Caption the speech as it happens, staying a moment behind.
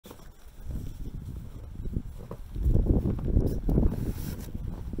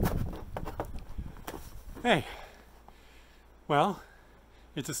Hey, well,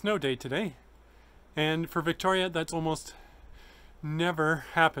 it's a snow day today, and for Victoria that's almost never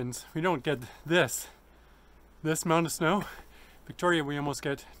happens. We don't get this amount of snow. Victoria, we almost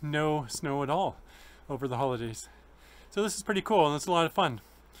get no snow at all over the holidays. So this is pretty cool and it's a lot of fun.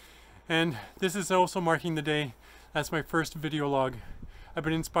 And this is also marking the day that's my first video log. I've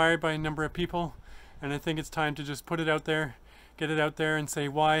been inspired by a number of people, and I think it's time to just put it out there, get it out there and say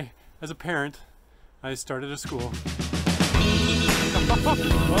why, as a parent, I started a school.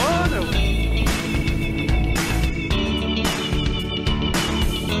 Oh, no.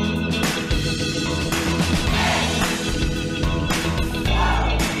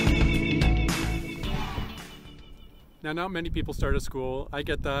 Now, not many people start a school. I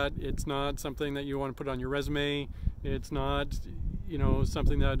get that. It's not something that you want to put on your resume. It's not,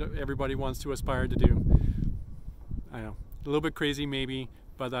 something that everybody wants to aspire to do. I know, a little bit crazy maybe,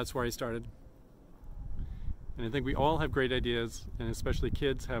 but that's where I started. And I think we all have great ideas, and especially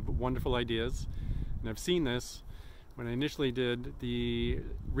kids have wonderful ideas. And I've seen this when I initially did the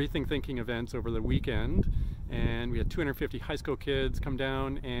Rethink Thinking events over the weekend, and we had 250 high school kids come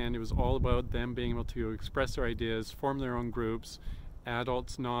down, and it was all about them being able to express their ideas, form their own groups,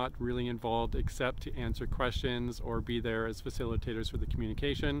 adults not really involved except to answer questions or be there as facilitators for the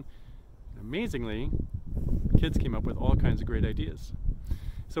communication. And amazingly, kids came up with all kinds of great ideas.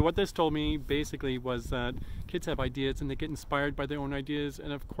 So what this told me basically was that kids have ideas and they get inspired by their own ideas,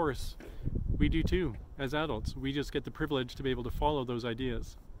 and of course we do too as adults. We just get the privilege to be able to follow those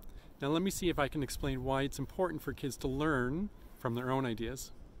ideas. Now let me see if I can explain why it's important for kids to learn from their own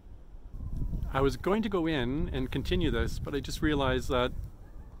ideas. I was going to go in and continue this, but I just realized that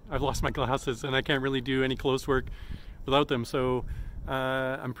I've lost my glasses and I can't really do any close work without them. So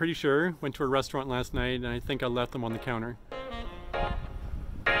I'm pretty sure, went to a restaurant last night and I think I left them on the counter.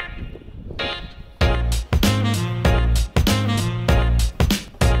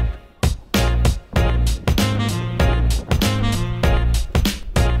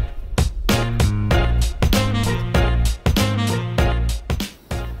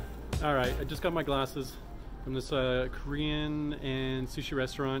 Alright, I just got my glasses from this Korean and sushi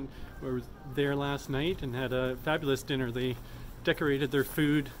restaurant. I was there last night and had a fabulous dinner. They decorated their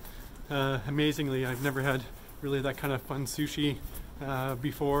food amazingly. I've never had really that kind of fun sushi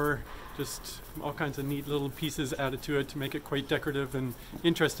before. Just all kinds of neat little pieces added to it to make it quite decorative and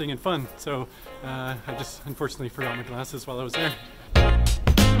interesting and fun. So I just unfortunately forgot my glasses while I was there.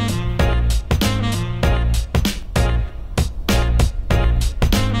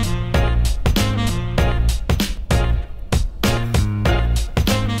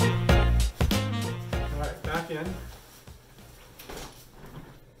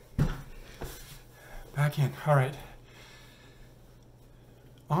 Back in. All right.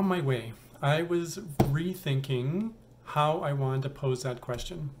 On my way, I was rethinking how I wanted to pose that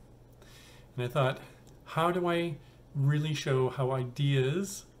question. And I thought, how do I really show how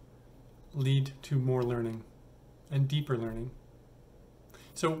ideas lead to more learning and deeper learning?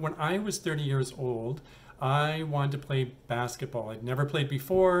 So when I was 30 years old, I wanted to play basketball. I'd never played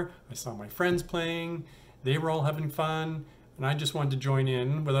before. I saw my friends playing. They were all having fun. And I just wanted to join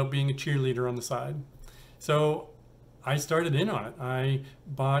in without being a cheerleader on the side. So I started in on it. I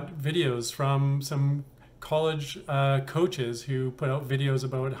bought videos from some college coaches who put out videos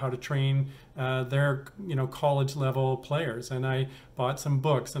about how to train their college level players, and I bought some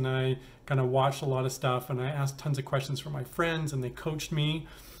books and I kind of watched a lot of stuff, and I asked tons of questions from my friends and they coached me,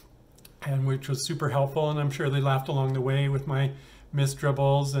 and which was super helpful, and I'm sure they laughed along the way with my missed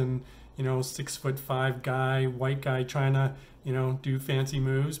dribbles and 6'5" guy, white guy trying to do fancy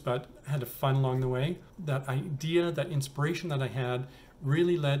moves, but I had fun along the way. That idea, that inspiration that I had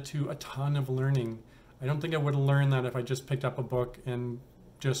really led to a ton of learning. I don't think I would have learned that if I just picked up a book and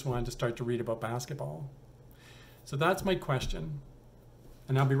just wanted to start to read about basketball. So that's my question.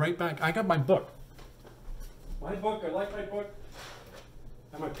 And I'll be right back. I got my book. My book, I like my book.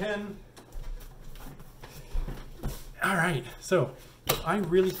 And my pen. All right, so I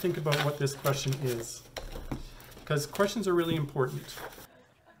really think about what this question is, because questions are really important.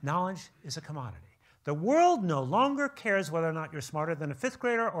 Knowledge is a commodity. The world no longer cares whether or not you're smarter than a fifth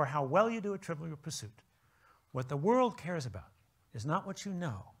grader or how well you do at Trivial Pursuit. What the world cares about is not what you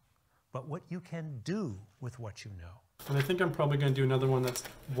know, but what you can do with what you know. And I think I'm probably going to do another one that's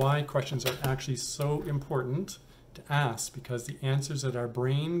why questions are actually so important to ask, because the answers that our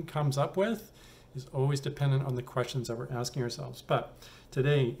brain comes up with is always dependent on the questions that we're asking ourselves. But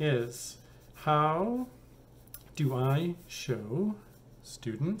today is, how do I show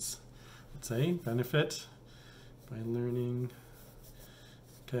students, let's say, benefit by learning,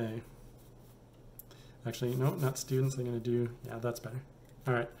 okay, Actually, no, not students. I'm going to do, yeah, that's better.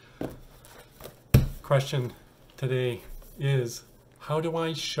 All right. Question today is, how do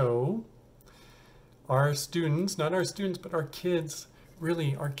I show our students, not our students, but our kids,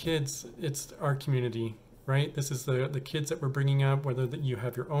 really our kids, it's our community, right? This is the kids that we're bringing up, whether that you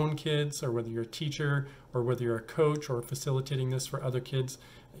have your own kids or whether you're a teacher or whether you're a coach or facilitating this for other kids,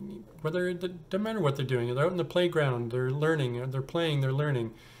 whether it doesn't matter what they're doing. They're out in the playground, they're learning, they're playing, they're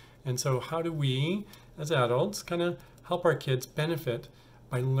learning. And so how do we, as adults, kind of help our kids benefit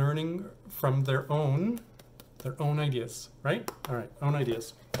by learning from their own ideas, right? All right, own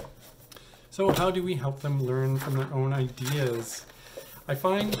ideas. So how do we help them learn from their own ideas? I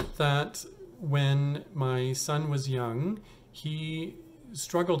find that when my son was young, he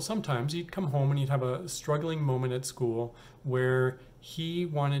struggled sometimes. He'd come home and he'd have a struggling moment at school where he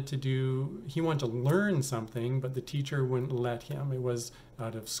wanted to learn something, but the teacher wouldn't let him. It was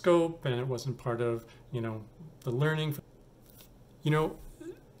out of scope and it wasn't part of, the learning.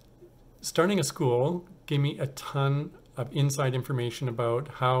 Starting a school gave me a ton of inside information about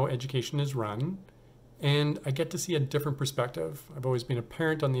how education is run, and I get to see a different perspective. I've always been a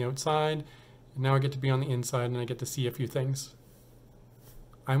parent on the outside, and now I get to be on the inside and I get to see a few things.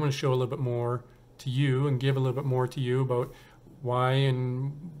 I want to show a little bit more to you and give a little bit more to you about why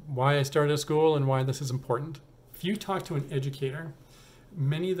I started a school and why this is important. If you talk to an educator,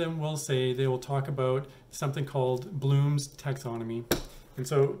 many of them will say they will talk about something called Bloom's taxonomy. And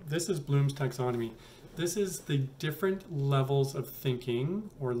so this is Bloom's taxonomy. This is the different levels of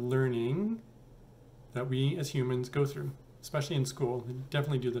thinking or learning that we as humans go through, especially in school. We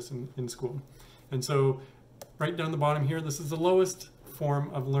definitely do this in school. And so right down the bottom here, this is the lowest form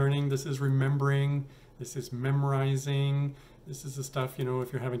of learning. This is remembering. This is memorizing. This is the stuff,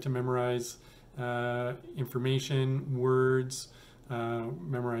 if you're having to memorize information, words,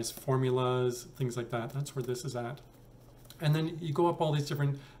 memorize formulas, things like that. That's where this is at. And then you go up all these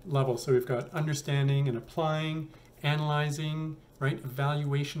different levels. So we've got understanding and applying, analyzing, right?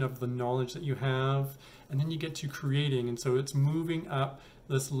 Evaluation of the knowledge that you have. And then you get to creating. And so it's moving up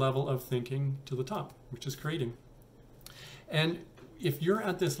this level of thinking to the top, which is creating. And if you're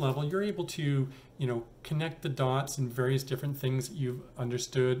at this level, you're able to, connect the dots in various different things that you've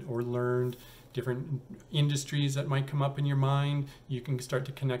understood or learned, different industries that might come up in your mind. You can start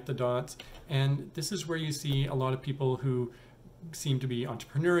to connect the dots. And this is where you see a lot of people who seem to be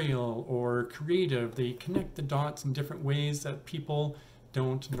entrepreneurial or creative. They connect the dots in different ways that people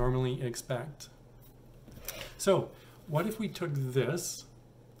don't normally expect. So what if we took this,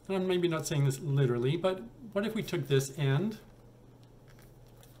 and I'm maybe not saying this literally, but what if we took this and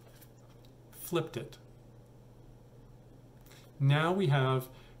flipped it? Now we have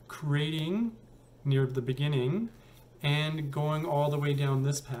creating near the beginning and going all the way down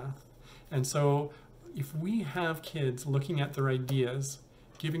this path. And so if we have kids looking at their ideas,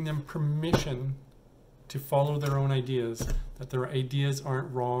 giving them permission to follow their own ideas, that their ideas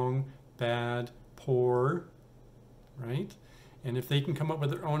aren't wrong, bad, poor, right? And if they can come up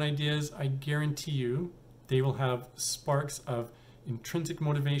with their own ideas, I guarantee you they will have sparks of intrinsic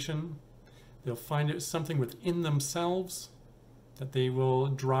motivation. They'll find it something within themselves that they will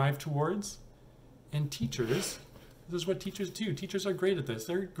drive towards. And teachers, this is what teachers do. Teachers are great at this.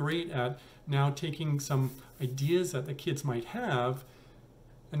 They're great at now taking some ideas that the kids might have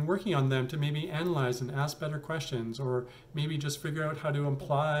and working on them to maybe analyze and ask better questions, or maybe just figure out how to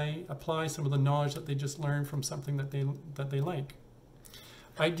apply some of the knowledge that they just learned from something that they like.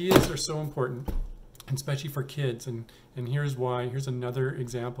 Ideas are so important, especially for kids, and here's why. Here's another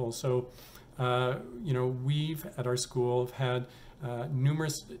example. So we've at our school have had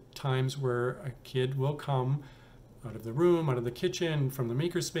numerous times where a kid will come out of the room, out of the kitchen, from the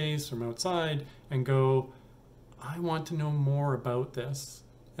makerspace, from outside, and go, I want to know more about this.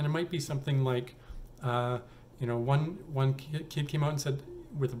 And it might be something like, one kid came out and said,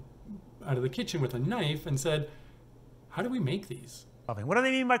 out of the kitchen with a knife, and said, how do we make these? What do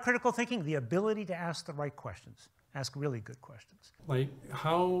they mean by critical thinking? The ability to ask the right questions. Ask really good questions. Like,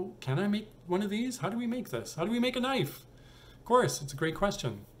 how can I make one of these? How do we make this? How do we make a knife? Of course, it's a great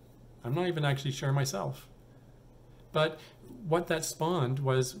question. I'm not even actually sure myself. But what that spawned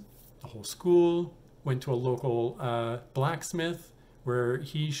was the whole school went to a local blacksmith where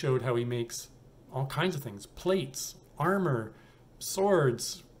he showed how he makes all kinds of things, plates, armor,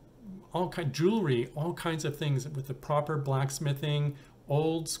 swords, jewelry, all kinds of things with the proper blacksmithing,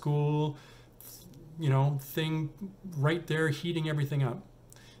 old school, thing right there, heating everything up.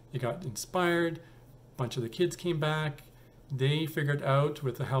 They got inspired. A bunch of the kids came back. They figured out,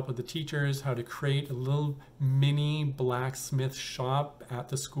 with the help of the teachers, how to create a little mini blacksmith shop at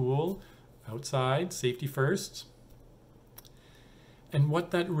the school, outside, safety first. And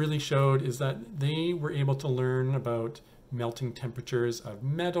what that really showed is that they were able to learn about melting temperatures of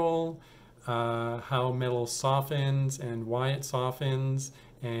metal, how metal softens and why it softens,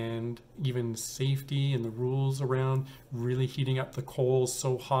 and even safety and the rules around really heating up the coals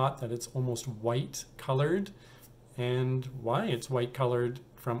so hot that it's almost white colored, and why it's white colored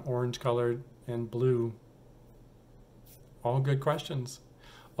from orange colored and blue. All good questions,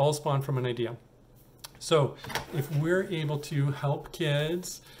 all spawned from an idea. So if we're able to help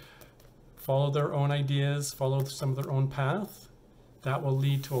kids follow their own ideas, follow some of their own path, that will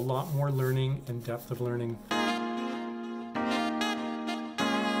lead to a lot more learning and depth of learning.